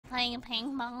playing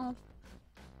ping pong.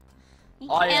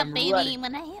 You I can't am beat ready. me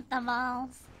when I hit the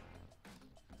balls.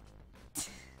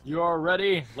 You are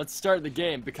ready? Let's start the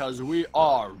game because we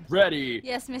are ready.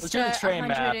 Yes, Let's do the Mr. train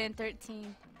map.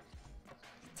 113.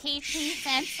 Teach me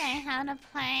Sensei how to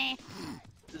play.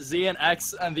 Z and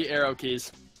X and the arrow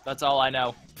keys. That's all I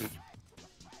know.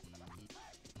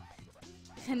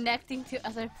 Connecting to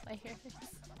other players.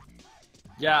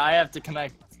 Yeah, I have to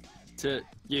connect to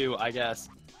you, I guess.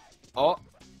 Oh.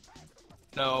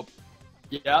 Nope.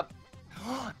 Yep.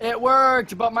 It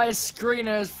worked, but my screen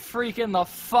is freaking the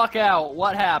fuck out.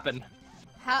 What happened?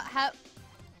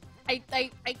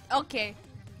 Okay.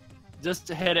 Just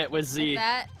hit it with Z. Like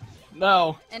that,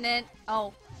 No. and then,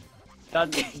 oh.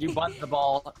 That's, you bunt the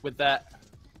ball with that.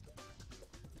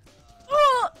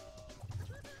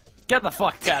 Get the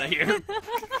fuck out of here.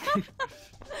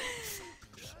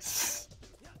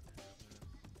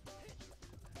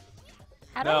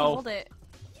 How do I hold it?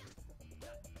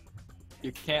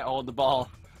 You can't hold the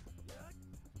ball.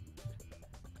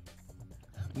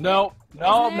 No.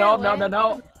 No, no, no, no,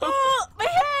 no. Oh, my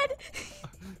head!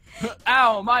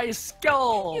 Ow, my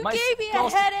skull! You my gave me a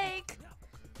headache!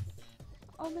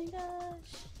 Oh my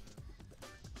gosh.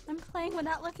 I'm playing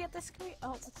without looking at the screen.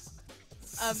 Oh.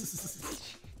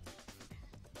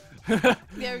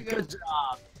 There we go. Good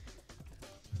job.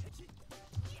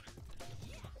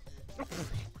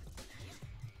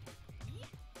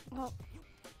 Oh,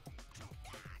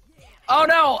 Oh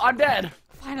no, I'm dead.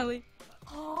 finally.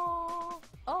 Oh,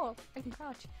 I can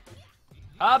crouch.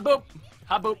 Ha boop,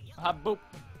 ha boop, ha boop.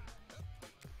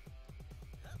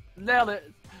 Nailed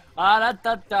it. Da,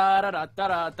 da, da, da, da,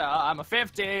 da, da. I'm a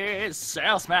 50s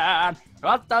salesman.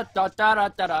 Da, da, da, da, da,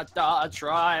 da, da.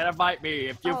 Try to fight me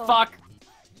if you fuck.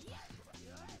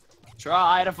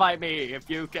 Try to fight me if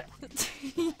you can.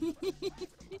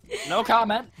 No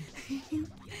comment.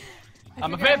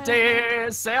 I'm a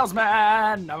 50s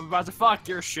salesman. I'm about to fuck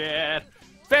your shit.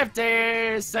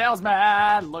 50s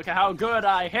salesman. Look at how good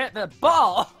I hit the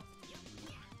ball.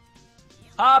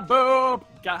 Ha boop.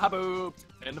 Got ha booped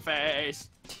in the face.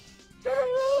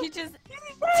 You just.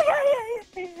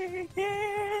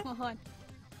 Hold on.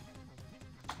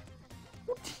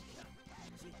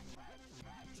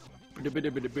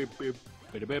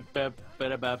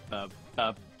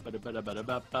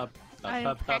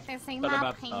 I'm practicing my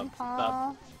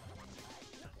paintball.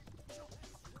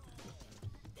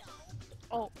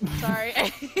 Oh, sorry.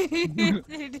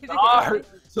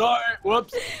 Sorry.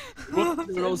 Whoops. Whoops.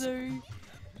 Noodles. Sorry.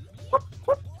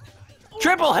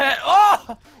 Triple hit.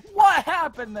 Oh! What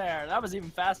happened there? That was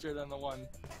even faster than the one.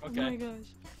 Okay. Oh my gosh.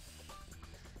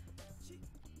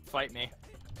 Fight me.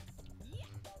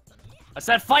 I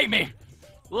said fight me!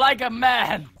 Like a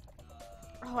man!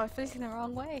 Oh, I'm facing the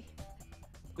wrong way.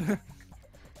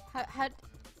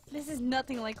 This is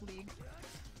nothing like League.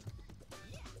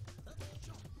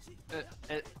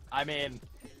 I mean,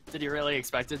 did you really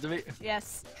expect it to be?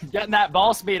 Yes. Getting that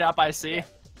ball speed up, I see.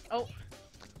 Oh.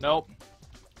 Nope.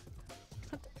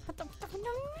 What the fuck?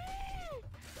 No.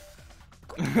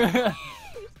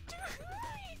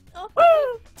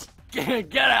 Oh.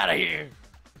 Get out of here!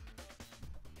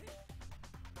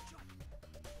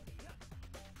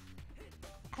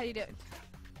 How you doing?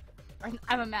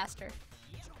 I'm a master.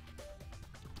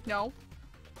 No.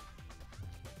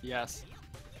 Yes.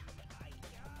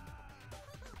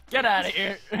 Get out of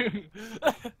here!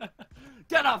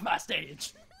 Get off my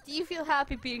stage! Do you feel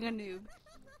happy being a noob?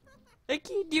 I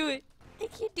can't do it. I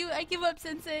can't do it. I give up,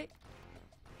 Sensei.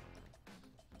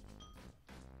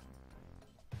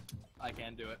 I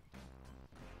can't do it.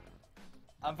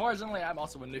 Unfortunately, I'm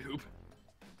also a noob.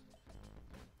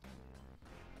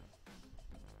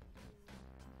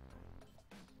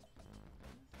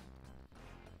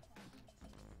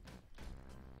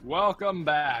 Welcome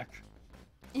back.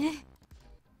 Oi.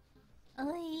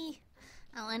 I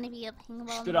want to be a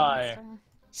pinball Should monster. I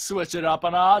switch it up a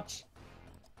notch?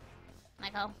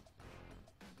 Michael.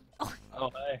 Oh,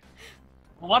 hey.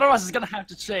 One of us is gonna have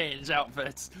to change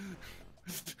outfits.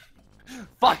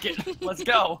 Fuck it. Let's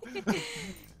go.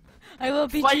 I will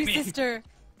beat Fight you, me. sister.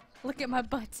 Look at my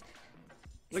butt.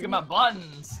 Look at my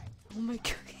buns. Oh my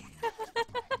god.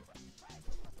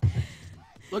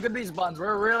 Look at these buns.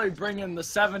 We're really bringing the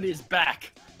 70s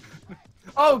back.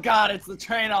 Oh god, it's the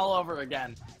train all over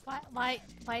again. Why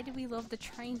do we love the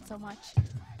train so much?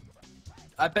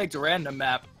 I picked a random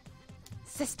map.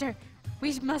 Sister,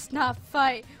 we must not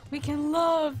fight. We can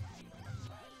love.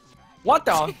 What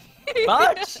the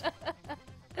fudge?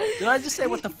 Did I just say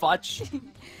what the fudge?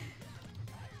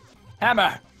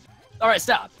 Hammer! Alright,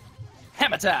 stop.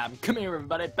 Hammer time. Come here,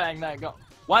 everybody. Bang that go.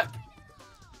 What?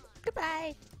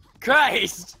 Goodbye.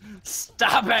 Christ!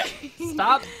 Stop it!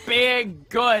 Stop being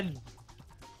good!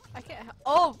 I can't.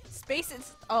 Oh, space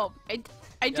is. Oh,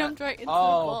 I jumped right into the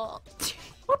ball.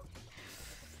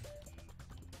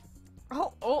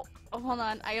 Oh, hold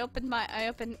on. I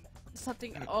opened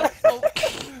something. Oh.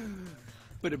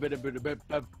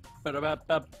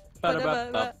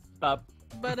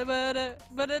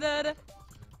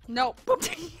 No.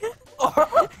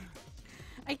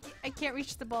 I can't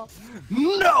reach the ball.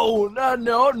 No!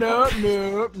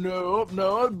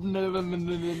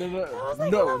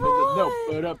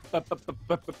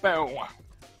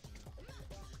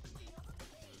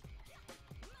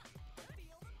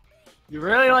 You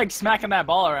really like smacking that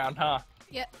ball around, huh?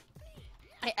 Yeah.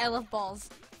 I love balls.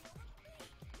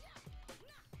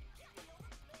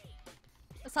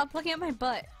 Stop looking at my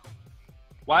butt.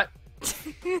 What?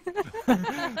 Sorry,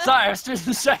 I was just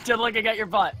distracted looking at your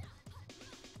butt.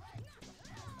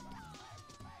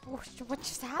 What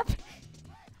just happened?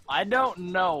 I don't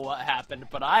know what happened,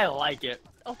 but I like it.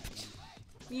 Oh,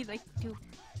 you like to.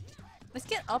 Let's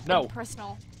get up No. and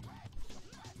personal.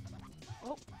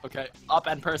 Oh. Okay, up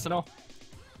and personal.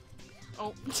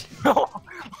 Oh.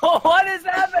 What is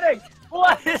happening?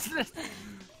 What is this?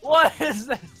 What is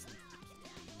this?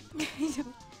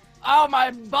 Oh,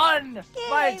 my bun! Yay,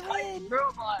 My I tight win.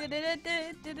 robot!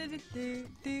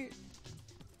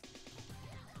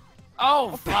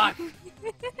 Oh, fuck!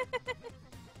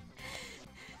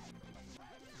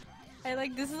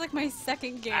 This is like my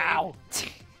second game. Ow!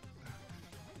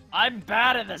 I'm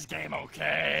bad at this game,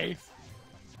 okay?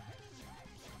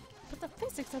 But the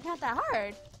physics are not that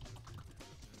hard.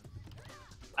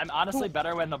 I'm honestly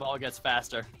better when the ball gets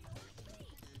faster.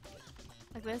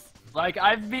 Like this? Like,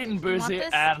 I've beaten Boozy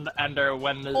this? and Ender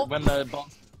when the ball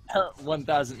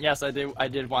 1000. Yes, I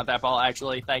did want that ball,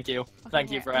 actually. Thank you. Okay, Thank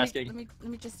you here, for let asking.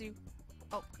 me just do.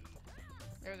 Oh,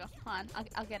 there we go. Hold on,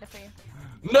 I'll get it for you.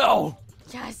 No!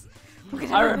 Yes.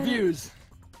 I refuse.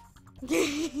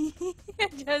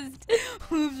 Just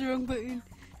moves the wrong button.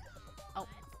 Oh.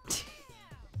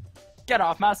 Get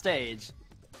off my stage.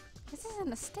 This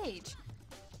isn't a stage.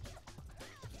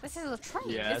 This is a train.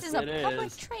 Yes, this is a it public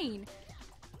is. train.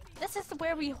 This is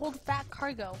where we hold fat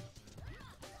cargo.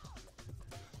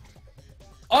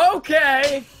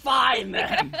 Okay, fine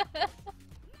then.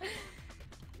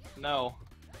 No.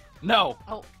 No.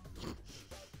 Oh.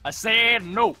 I said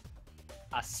no.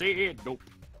 I said nope.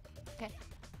 Okay.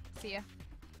 See ya.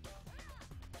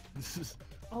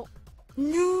 Oh.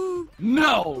 No.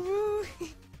 No. No.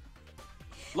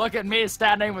 Look at me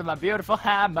standing with my beautiful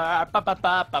hammer. Ba, ba,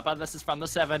 ba, ba, ba. This is from the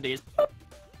 70s.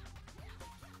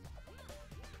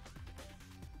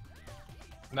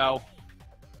 No.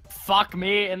 Fuck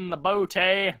me in the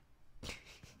booty.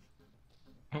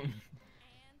 Oh,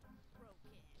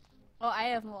 I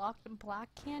have black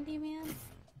candy, man.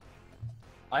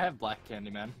 I have black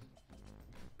candy, man.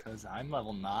 Cause I'm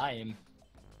level 9.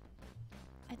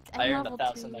 I I'm earned level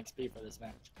 1,000 2. XP for this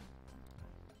match.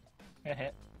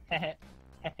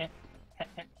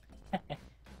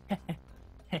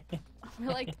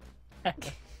 We're like,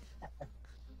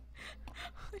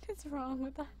 what is wrong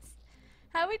with us?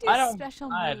 How we do special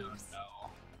moves? I don't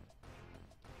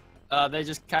know. They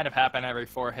just kind of happen every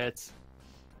 4 hits.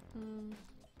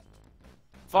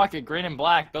 Fuck it, green and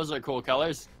black. Those are cool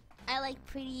colors. I like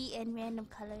pretty and random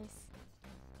colors.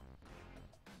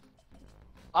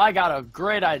 I got a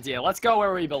great idea. Let's go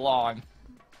where we belong.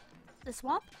 The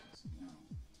swamp?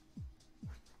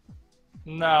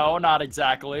 No, not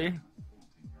exactly.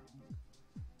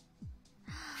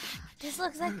 This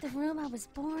looks like the room I was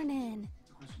born in.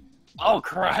 Oh,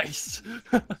 Christ.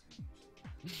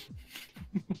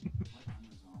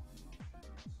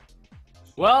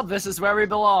 Well, this is where we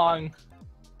belong.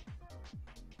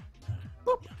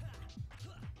 Boop.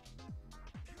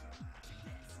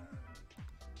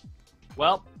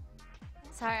 Well.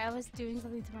 Sorry, I was doing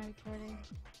something to my recording.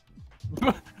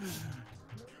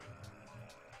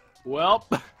 Well.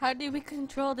 How do we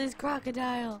control this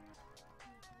crocodile?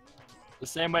 The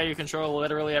same way you control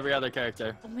literally every other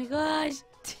character. Oh my gosh.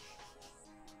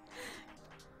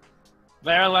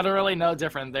 They're literally no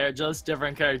different. They're just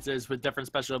different characters with different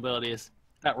special abilities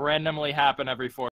that randomly happen every 4